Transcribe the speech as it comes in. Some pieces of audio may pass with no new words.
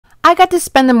I got to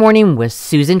spend the morning with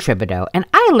Susan Thibodeaux, and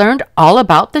I learned all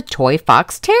about the Toy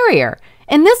Fox Terrier.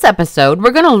 In this episode,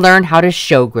 we're going to learn how to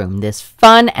show groom this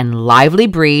fun and lively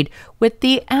breed with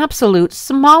the absolute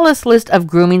smallest list of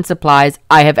grooming supplies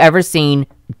I have ever seen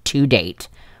to date.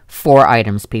 4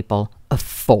 items, people.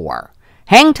 4.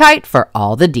 Hang tight for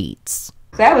all the deets.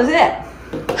 That was it.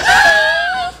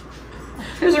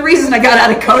 There's a reason I got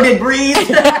out of coated breeds.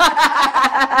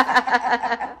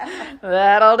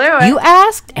 That'll do it. You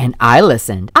asked, and I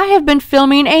listened. I have been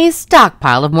filming a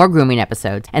stockpile of more grooming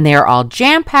episodes, and they are all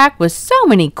jam-packed with so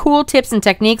many cool tips and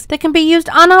techniques that can be used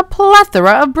on a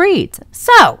plethora of breeds.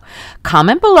 So,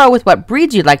 comment below with what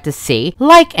breeds you'd like to see,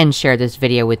 like and share this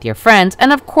video with your friends,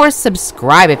 and of course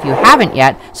subscribe if you haven't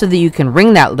yet so that you can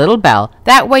ring that little bell.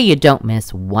 That way you don't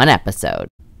miss one episode.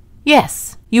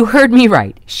 Yes, you heard me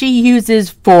right. She uses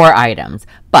 4 items.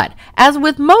 But as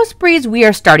with most breeds, we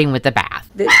are starting with the bath.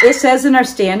 It says in our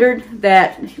standard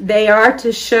that they are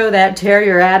to show that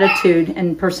terrier attitude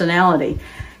and personality,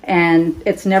 and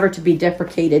it's never to be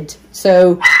deprecated.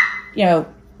 So, you know,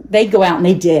 they go out and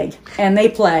they dig and they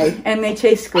play and they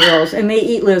chase squirrels and they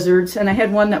eat lizards. And I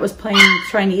had one that was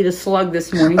trying to eat a slug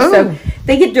this morning. Oh. So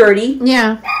they get dirty.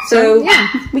 Yeah. So yeah,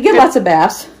 we get lots of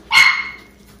baths.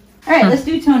 All right, let's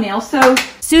do toenails. So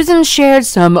Susan shared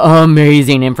some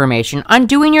amazing information on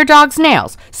doing your dog's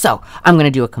nails. So I'm going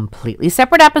to do a completely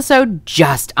separate episode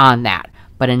just on that.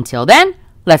 But until then,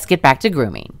 let's get back to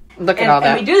grooming. Look at all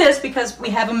that. And we do this because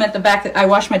we have them at the back. That I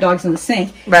wash my dogs in the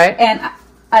sink. Right. And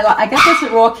I got this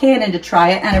at Royal Canin to try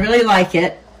it, and I really like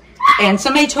it. And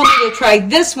somebody told me to try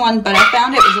this one, but I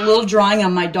found it was a little drying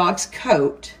on my dog's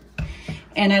coat.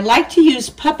 And I like to use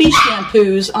puppy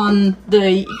shampoos on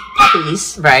the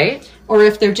puppies. Right. Or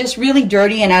if they're just really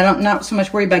dirty and I'm not so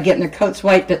much worried about getting their coats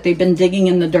white, but they've been digging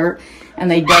in the dirt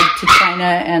and they dug to China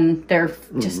and they're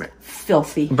just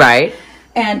filthy. Right.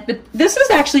 But this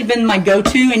has actually been my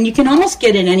go-to, and you can almost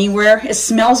get it anywhere. It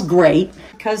smells great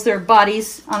because their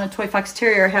bodies on a Toy Fox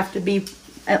Terrier have to be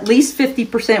at least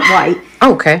 50% white.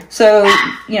 Okay. So,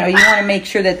 you know, you want to make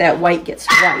sure that that white gets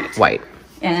white. White.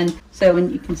 And so when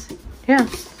you can see. Yeah.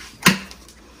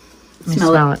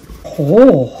 Smell it.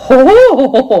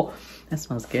 Oh, that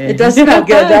smells good. It does smell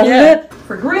good, doesn't it?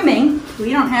 For grooming,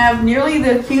 we don't have nearly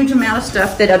the huge amount of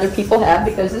stuff that other people have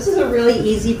because this is a really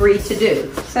easy breed to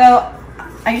do. So,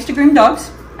 I used to groom dogs.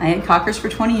 I had cockers for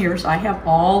 20 years. I have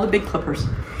all the big clippers.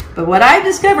 But what I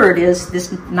discovered is this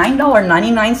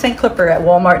 $9.99 clipper at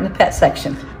Walmart in the pet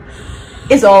section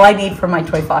is all I need for my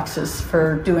Toy Foxes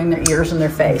for doing their ears and their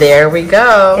face. There we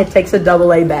go. It takes a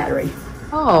AA battery.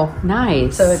 Oh,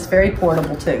 nice. So it's very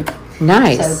portable too.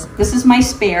 Nice. So this is my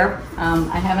spare.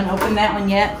 I haven't opened that one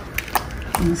yet.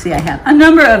 You can see I have a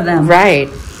number of them. Right.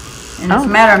 And it's a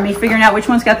matter of me figuring out which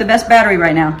one's got the best battery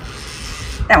right now.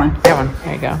 That one. That one.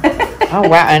 There you go. Oh,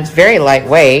 wow. And it's very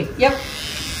lightweight. Yep.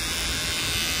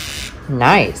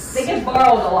 Nice. They get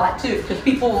borrowed a lot too because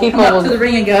people will come up to the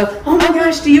ring and go, "Oh my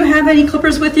gosh, do you have any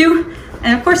clippers with you?"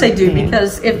 And of course I do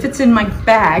because it fits in my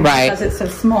bag because it's so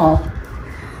small.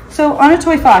 So on a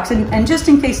Toy Fox, and just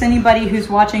in case anybody who's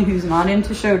watching who's not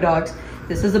into show dogs,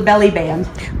 this is a belly band.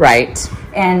 Right.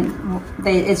 And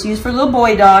it's used for little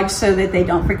boy dogs so that they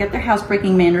don't forget their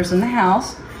housebreaking manners in the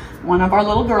house. One of our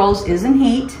little girls is in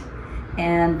heat,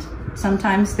 and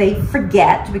sometimes they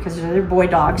forget because they're their boy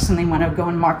dogs and they want to go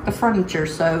and mark the furniture.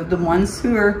 So the ones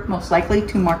who are most likely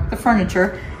to mark the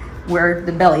furniture wear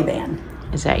the belly band.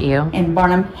 Is that you? And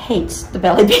Barnum hates the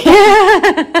belly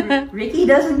band. Ricky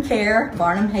doesn't care.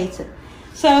 Barnum hates it.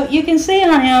 So you can see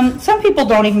on him, some people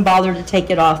don't even bother to take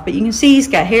it off, but you can see he's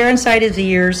got hair inside his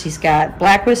ears. He's got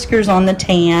black whiskers on the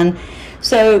tan.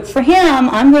 So for him,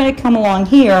 I'm going to come along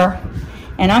here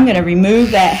and I'm going to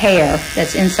remove that hair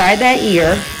that's inside that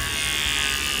ear.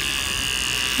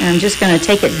 And I'm just going to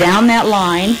take it down that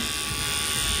line.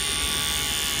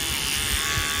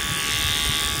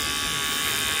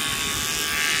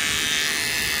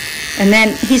 And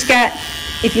then he's got,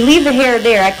 if you leave the hair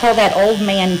there, I call that old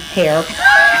man hair.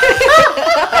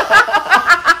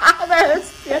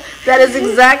 That is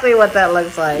exactly what that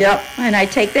looks like. Yep. And I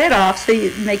take that off so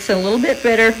it makes a little bit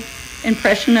better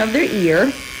impression of their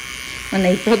ear when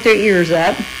they put their ears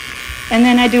up. And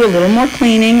then I do a little more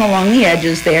cleaning along the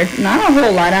edges there. Not a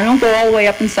whole lot. I don't go all the way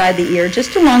up inside the ear,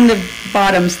 just along the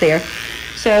bottoms there.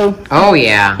 So. Oh,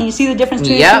 yeah. Can you see the difference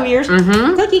between the 2 ears?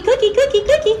 Mm-hmm. Cookie, cookie, cookie,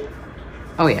 cookie.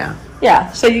 Oh, yeah.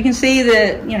 Yeah. So you can see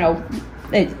that, you know,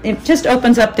 it just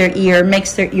opens up their ear,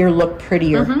 makes their ear look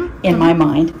prettier in my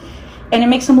mind. And it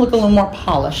makes them look a little more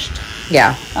polished.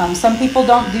 Yeah. Some people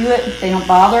don't do it. They don't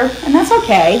bother. And that's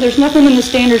okay. There's nothing in the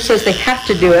standard says they have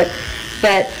to do it.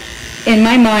 But in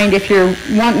my mind, if you're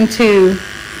wanting to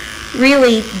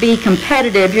really be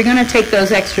competitive, you're going to take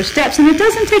those extra steps. And it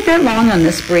doesn't take that long on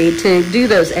this breed to do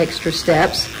those extra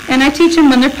steps. And I teach them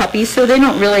when they're puppies, so they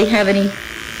don't really have any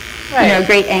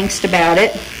great angst about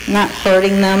it, not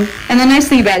hurting them. And the nice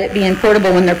thing about it being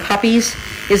portable when they're puppies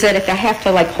is that if I have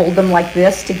to like hold them like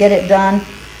this to get it done,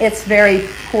 it's very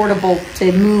portable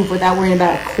to move without worrying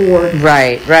about a cord.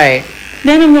 Right.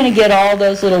 Then I'm going to get all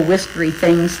those little whiskery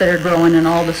things that are growing in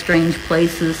all the strange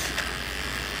places.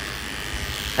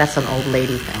 That's an old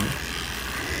lady thing.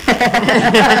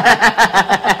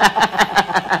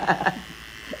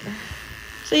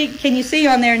 See, can you see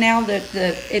on there now that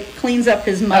it cleans up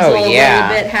his muzzle a little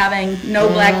bit, having no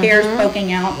black hairs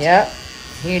poking out? Yep,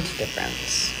 huge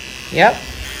difference. Yep.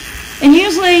 And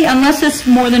usually, unless it's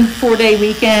more than 4-day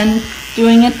weekend,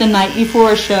 doing it the night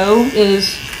before a show is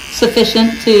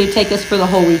sufficient to take us for the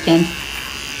whole weekend.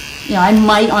 You know, I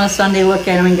might on a Sunday look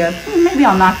at him and go, maybe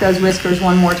I'll knock those whiskers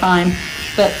one more time.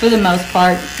 But for the most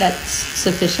part, that's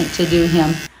sufficient to do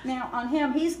him. Now on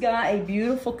him, he's got a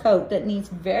beautiful coat that needs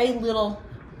very little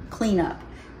cleanup.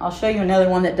 I'll show you another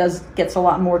one that gets a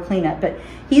lot more cleanup, but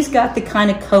he's got the kind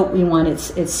of coat we want.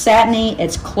 It's satiny,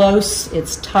 it's close,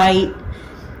 it's tight.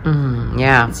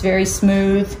 Yeah. It's very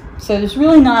smooth. So there's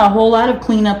really not a whole lot of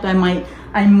cleanup. I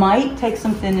might take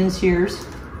some thin and shears.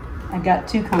 I've got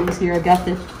two kinds here. I've got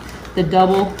the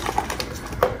double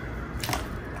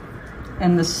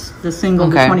and the single,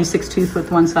 the 26 tooth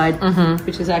with one side,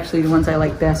 which is actually the ones I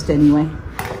like best anyway.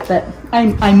 But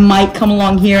I might come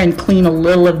along here and clean a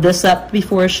little of this up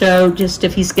before a show, just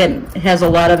if he's has a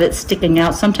lot of it sticking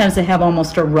out. Sometimes they have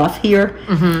almost a ruff here,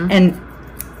 and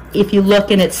if you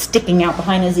look and it's sticking out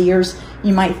behind his ears,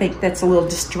 you might think that's a little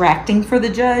distracting for the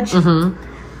judge.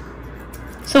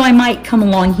 So I might come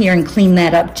along here and clean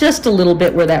that up just a little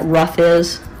bit where that ruff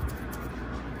is.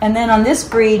 And then on this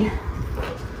breed,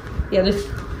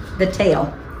 the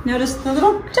tail. Notice the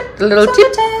little tip. The little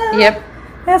tip. Tail. Yep.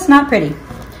 That's not pretty.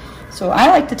 So I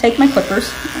like to take my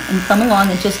clippers and come along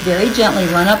and just very gently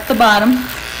run up the bottom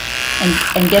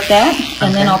and get that.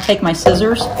 And then I'll take my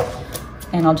scissors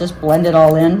and I'll just blend it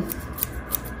all in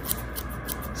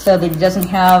so that he doesn't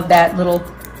have that little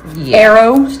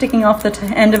arrow sticking off the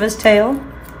end of his tail.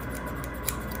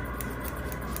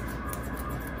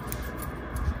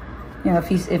 You know, if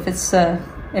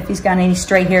he's got any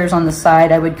stray hairs on the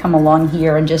side, I would come along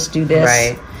here and just do this.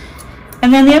 Right.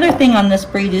 And then the other thing on this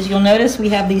breed is you'll notice we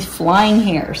have these flying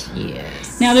hairs.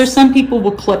 Yes. Now there's some people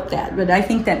will clip that, but I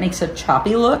think that makes a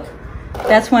choppy look.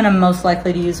 That's when I'm most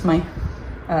likely to use my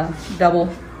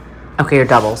double. Okay, your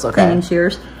doubles. Okay. Thinning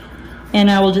shears, and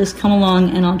I will just come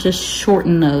along and I'll just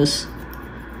shorten those,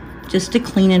 just to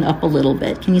clean it up a little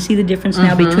bit. Can you see the difference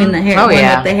now between the hair,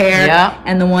 with the hair,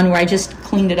 and the one where I just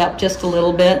cleaned it up just a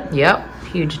little bit? Yep,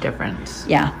 huge difference.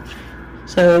 Yeah.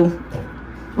 So.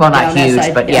 Well, not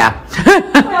huge, but yeah.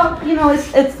 Well, you know,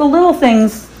 it's the little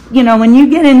things. You know, when you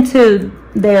get into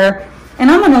there,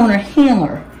 and I'm an owner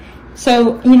handler,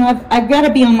 so you know I've got to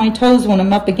be on my toes when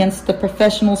I'm up against the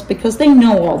professionals because they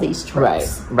know all these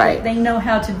tricks. Right. They know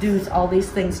how to do all these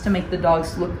things to make the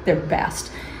dogs look their best.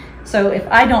 So if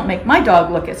I don't make my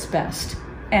dog look its best,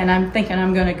 and I'm thinking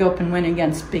I'm going to go up and win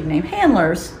against big name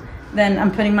handlers, then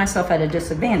I'm putting myself at a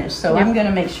disadvantage. So I'm going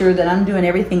to make sure that I'm doing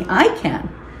everything I can.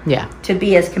 To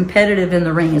be as competitive in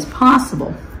the ring as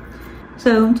possible.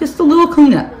 So just a little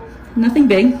cleanup, nothing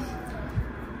big.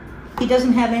 He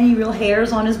doesn't have any real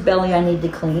hairs on his belly I need to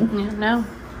clean. Yeah, no.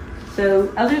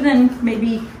 So other than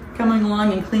maybe coming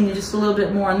along and cleaning just a little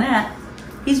bit more on that,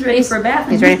 he's ready for a bath.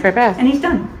 He's ready for a bath. And he's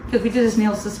done, because we did his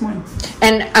nails this morning.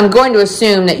 And I'm going to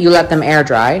assume that you let them air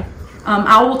dry.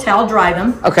 I will towel dry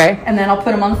them. Okay. And then I'll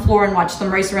put them on the floor and watch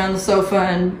them race around the sofa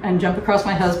and jump across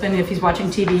my husband if he's watching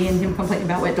TV and him complaining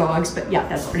about wet dogs. But yeah,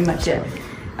 that's pretty much it.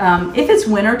 If it's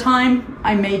winter time,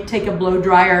 I may take a blow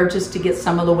dryer just to get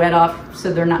some of the wet off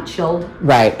so they're not chilled.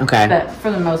 Right, okay. But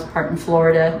for the most part in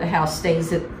Florida, the house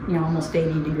stays at, you know, almost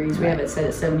 80 degrees. We have it set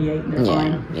at 78 and they're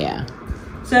fine. Yeah.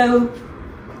 So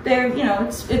they're, you know,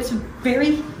 it's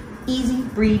very easy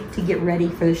breed to get ready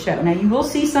for the show. Now you will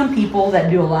see some people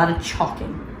that do a lot of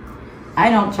chalking.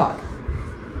 I don't chalk.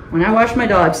 When I wash my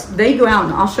dogs, they go out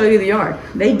and I'll show you the yard.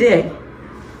 They dig.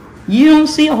 You don't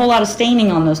see a whole lot of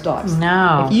staining on those dogs.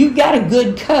 No. If you've got a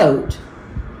good coat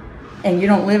and you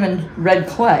don't live in red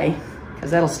clay, because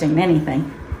that'll stain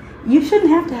anything, you shouldn't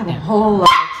have to have a whole lot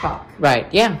of chalk.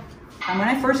 Right, yeah. And when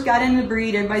I first got into the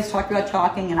breed, everybody's talking about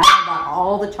chalking and I know about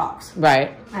all the chalks.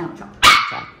 Right. I don't chalk.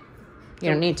 You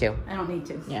don't need to. I don't need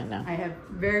to. Yeah, no. I have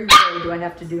very rarely do I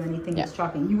have to do anything that's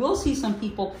chalking. You will see some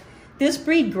people, this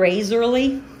breed grays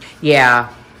early.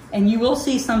 Yeah. And you will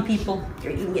see some people, here,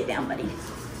 you can get down, buddy.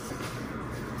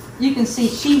 you can see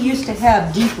she used to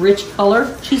have deep, rich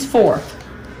color. She's 4.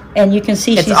 And you can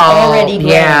see it's she's all, already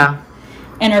grown. Yeah.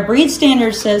 And our breed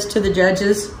standard says to the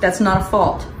judges, that's not a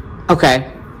fault.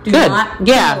 Okay. Do Good. not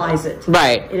Yeah. penalize it.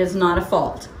 Right. It is not a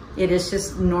fault. It is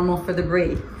just normal for the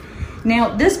breed.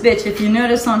 Now, this bitch, if you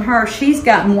notice on her, she's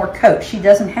got more coat. She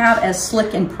doesn't have as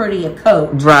slick and pretty a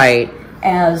coat. Right.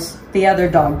 As the other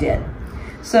dog did.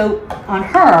 So on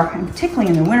her, and particularly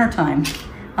in the wintertime,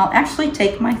 I'll actually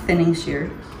take my thinning shear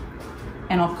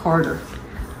and I'll card her.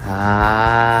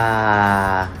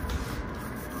 Ah.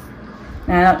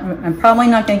 Now, I'm probably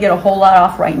not going to get a whole lot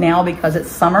off right now because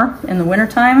it's summer. In the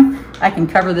wintertime, I can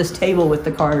cover this table with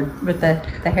the card, with the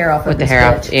hair off of this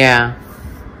bitch. Yeah.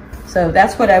 So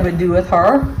that's what I would do with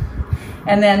her.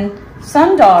 And then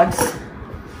some dogs,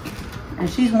 and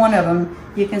she's one of them,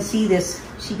 you can see this,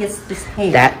 she gets this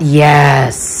hair.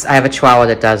 Yes, I have a Chihuahua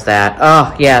that does that.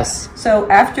 Oh, yes. So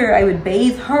after I would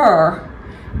bathe her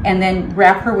and then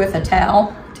wrap her with a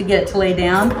towel to get it to lay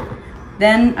down,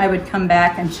 then I would come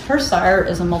back, and her sire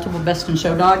is a multiple best in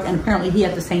show dog, and apparently he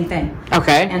had the same thing.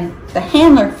 Okay. And the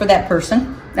handler for that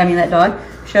person, I mean that dog,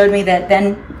 showed me that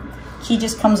then she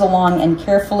just comes along and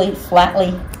carefully,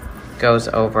 flatly goes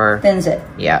over. Thins it.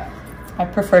 Yeah. I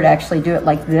prefer to actually do it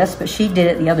like this, but she did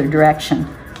it the other direction.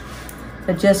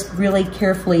 But just really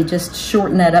carefully just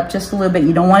shorten that up just a little bit.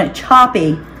 You don't want it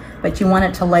choppy, but you want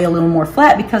it to lay a little more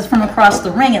flat, because from across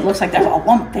the ring it looks like there's a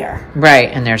lump there. Right,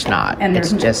 and there's not. And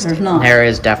there's not. There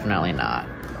is definitely not.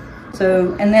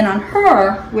 So, and then on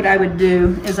her, what I would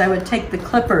do is I would take the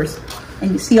clippers,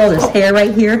 and you see all this hair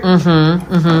right here?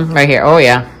 Right here. Oh,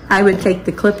 yeah. I would take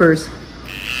the clippers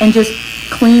and just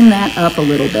clean that up a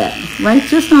little bit, right?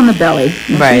 Just on the belly.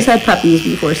 Now, right. She's had puppies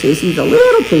before, so she's a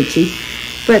little peachy,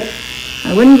 but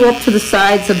I wouldn't go up to the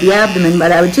sides of the abdomen,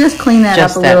 but I would just clean that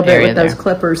up a little bit with those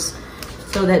clippers,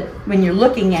 so that when you're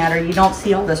looking at her, you don't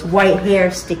see all this white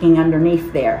hair sticking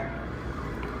underneath there.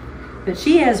 But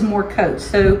she has more coat.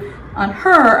 So on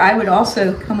her, I would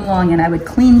also come along and I would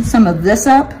clean some of this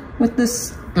up with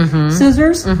this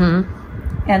scissors. And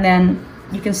then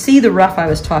you can see the rough I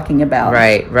was talking about.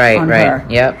 Right. Her.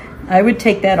 Yep. I would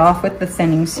take that off with the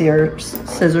thinning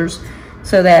scissors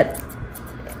so that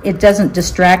it doesn't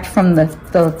distract from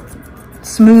the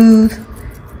smooth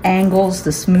angles,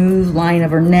 the smooth line of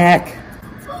her neck.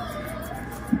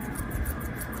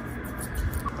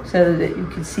 So that you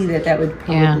can see that would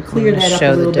probably clear that up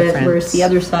a little bit, whereas the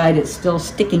other side it's still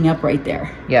sticking up right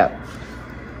there. Yep.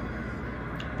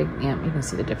 Yeah, you can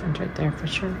see the difference right there for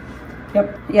sure.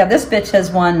 Yep. Yeah, this bitch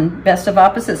has won Best of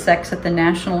Opposite Sex at the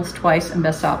Nationals twice and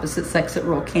Best Opposite Sex at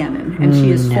Royal Canin. And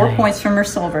she has 4 points from her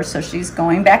silver, so she's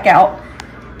going back out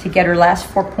to get her last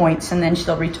 4 points, and then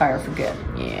she'll retire for good.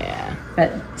 Yeah.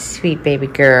 But sweet baby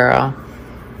girl.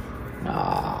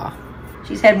 Aww.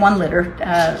 She's had 1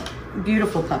 litter.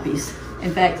 Beautiful puppies.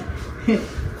 In fact,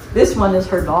 this one is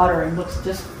her daughter and looks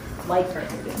just like her.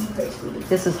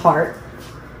 This is Heart.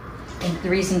 And the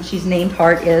reason she's named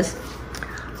Heart is...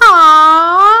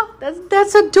 Aww,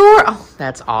 that's adorable. Oh,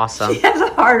 that's awesome. She has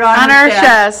a heart on her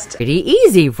chest. Pretty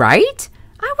easy, right?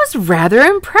 I was rather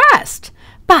impressed.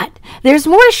 But there's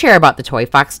more to share about the Toy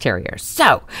Fox Terrier.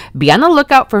 So be on the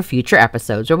lookout for future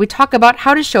episodes where we talk about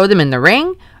how to show them in the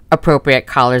ring, appropriate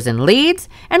collars and leads,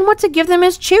 and what to give them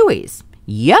as chewies.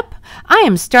 Yep, I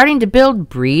am starting to build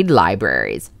breed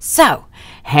libraries. So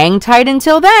hang tight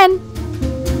until then.